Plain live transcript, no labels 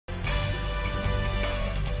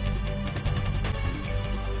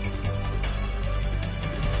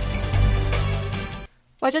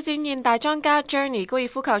為咗展現大莊家Journey高爾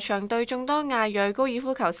夫球場對眾多亞裔高爾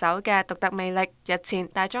夫球手嘅獨特魅力，日前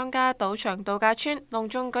大莊家賭場渡假村隆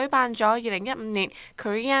重舉辦咗2015年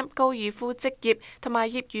KoreAm高爾夫職業同埋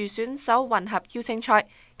業餘選手混合邀請賽。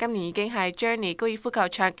今年已經係Journey高爾夫球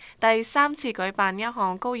場第3次舉辦一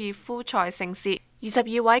項高爾夫賽盛事。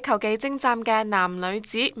22位球技精湛嘅男女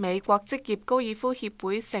子美國職業高爾夫協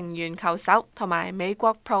會成員球手同埋美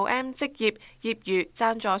國Pro-Am職業業餘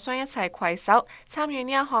贊助商一齊攜手參與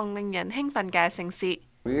呢一項令人興奮嘅盛事。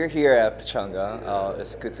We're here at Pechanga.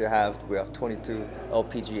 It's good to have. We have 22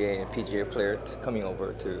 LPGA and PGA players coming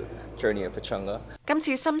over to Journey at Pechanga. 今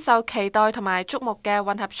次深受期待同埋矚目嘅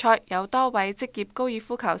混合賽，有多位職業高爾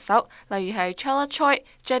夫球手，例如係Chella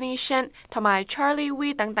Choi、Shin 同埋Charlie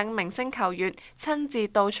Wi等等明星球員親自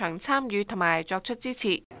到場參與同埋作出支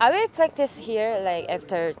持。I will practice here like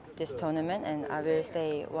after this tournament, and I will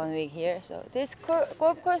stay 1 week here. So this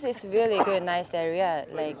golf course is really good, nice area.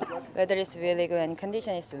 Like weather is really good and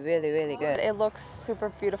condition is really good. It looks super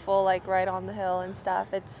beautiful, like right on the hill and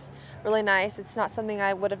stuff. It's really nice. It's not something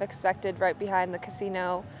I would have expected right behind the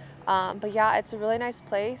casino. But yeah, it's a really nice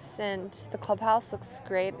place, and the clubhouse looks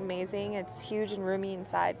great, amazing. It's huge and roomy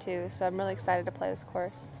inside too, so I'm really excited to play this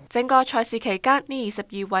course. 整個賽事期間，呢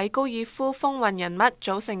22位高爾夫風雲人物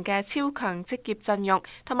組成嘅超強職業陣容，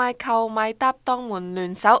同埋球迷搭檔們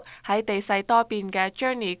聯手喺地勢多變嘅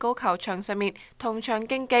Journey高球場上面同場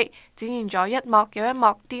競技，展現咗一幕又一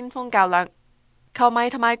幕巔峰較量。球迷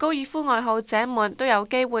同埋高爾夫愛好者們都有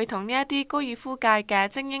機會同呢一啲高爾夫界嘅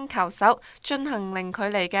精英球手進行零距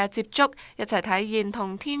離嘅接觸，一齊體驗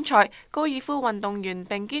同天才高爾夫運動員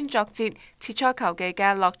並肩作戰、切磋球技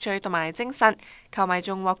嘅樂趣同埋精神。球迷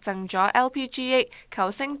仲獲贈咗 LPGA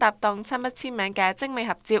球星搭檔親筆簽名嘅精美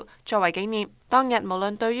合照作為紀念。當日無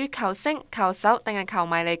論對於球星、球手定係球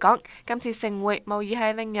迷嚟講，今次盛會無疑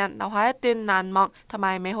係令人留下一段難忘同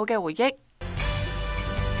埋美好嘅回憶。